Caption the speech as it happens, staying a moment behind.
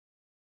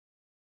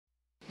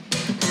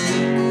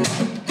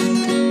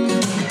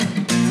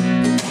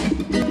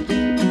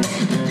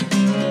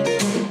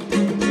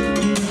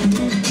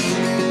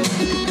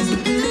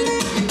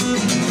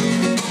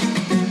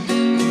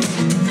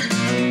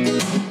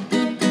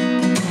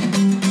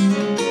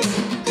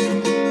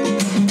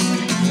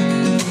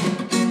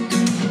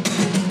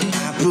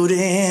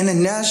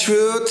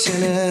Nashville,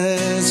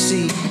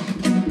 Tennessee,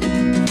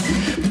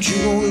 but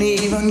you won't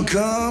even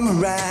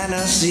come around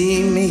to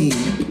see me.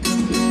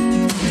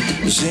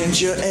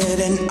 Since you're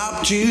heading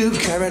up to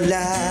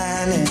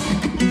Carolina,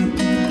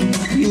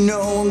 you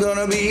know I'm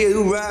gonna be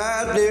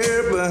right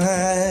there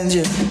behind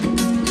you.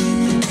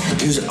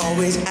 'Cause I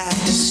always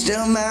have to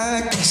steal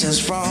my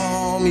kisses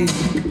from you.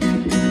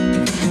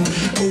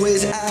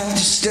 Always have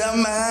to steal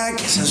my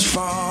kisses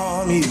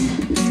from you.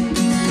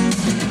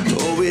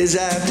 Always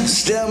have to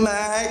steal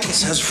my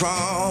kisses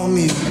from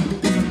you.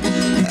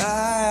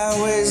 I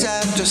always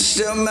have to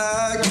steal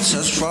my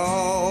kisses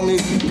from you.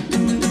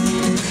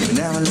 But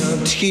now I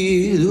love to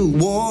hear the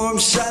warm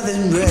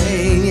southern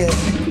rain, yeah.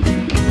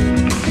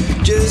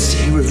 Just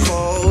hear it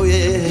fall,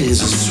 yeah,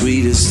 it's the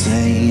sweetest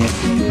thing,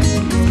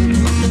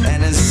 yeah.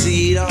 And I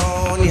see it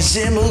on your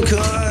simple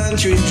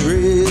country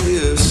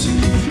dress.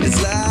 It's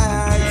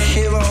like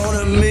heaven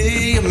to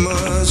me, I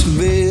must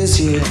miss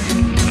you.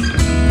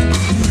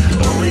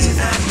 Always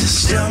have to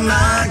steal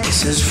my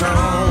kisses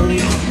from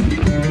you.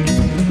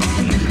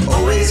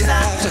 Always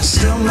have to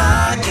steal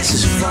my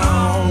kisses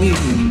from you.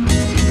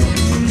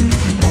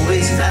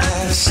 Always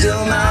have to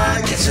steal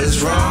my kisses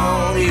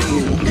from you.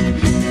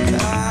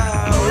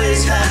 I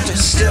always have to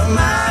steal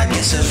my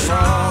kisses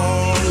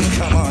from you.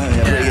 Come on,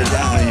 break it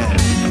down, yeah.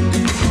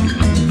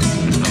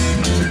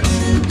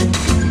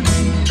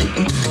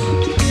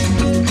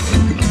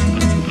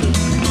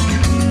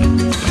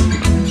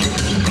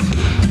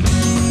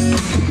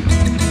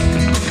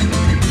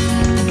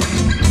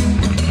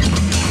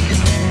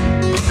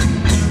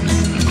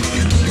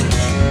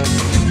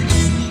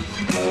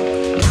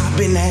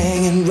 Been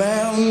hanging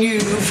around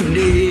you for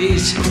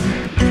days,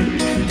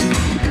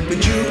 but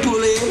you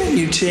pull in and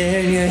you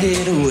turn your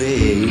head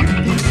away.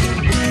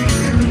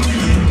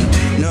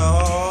 No,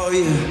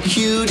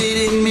 you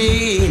didn't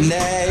mean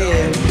that.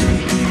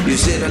 You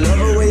said I love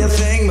the way you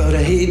think, but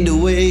I hate the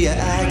way you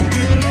act.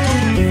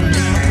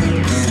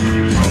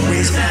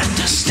 Always have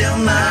to steal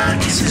my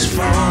kisses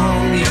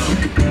from you.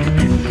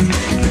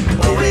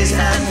 Always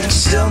have to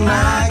steal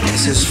my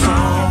kisses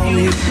from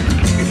you.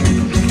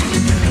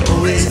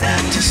 Always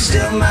have to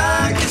steal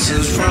my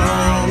kisses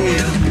from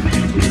you.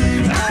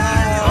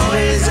 I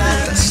always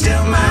have to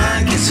steal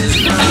my kisses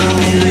from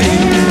you.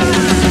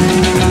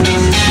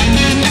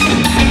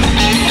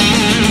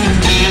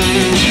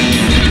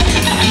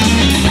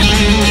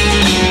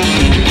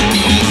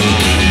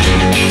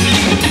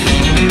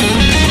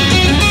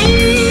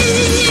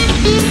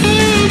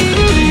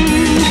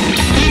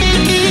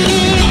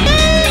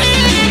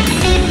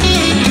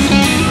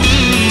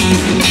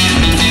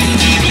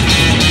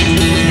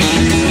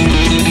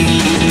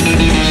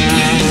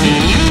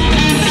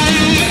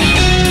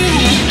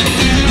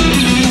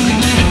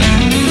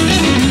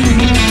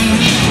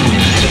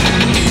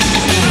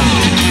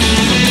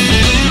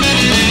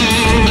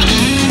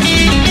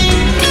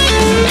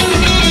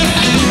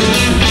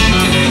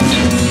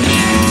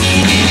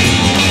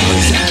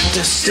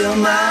 Steal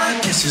my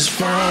kisses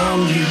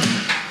from you.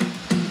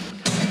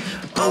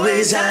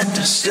 Always have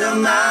to steal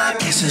my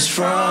kisses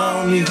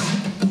from you.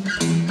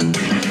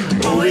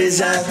 Always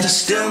have to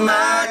steal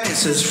my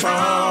kisses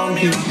from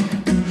you.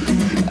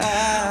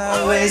 I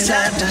always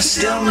have to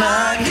steal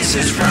my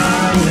kisses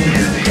from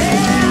you.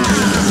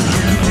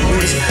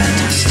 Always have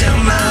to steal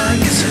my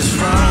kisses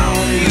from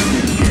you.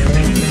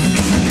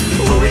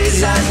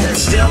 Always have to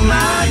steal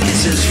my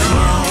kisses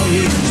from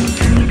you.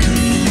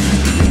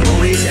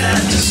 Always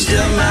have to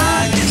steal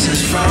my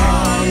kisses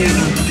from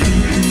you.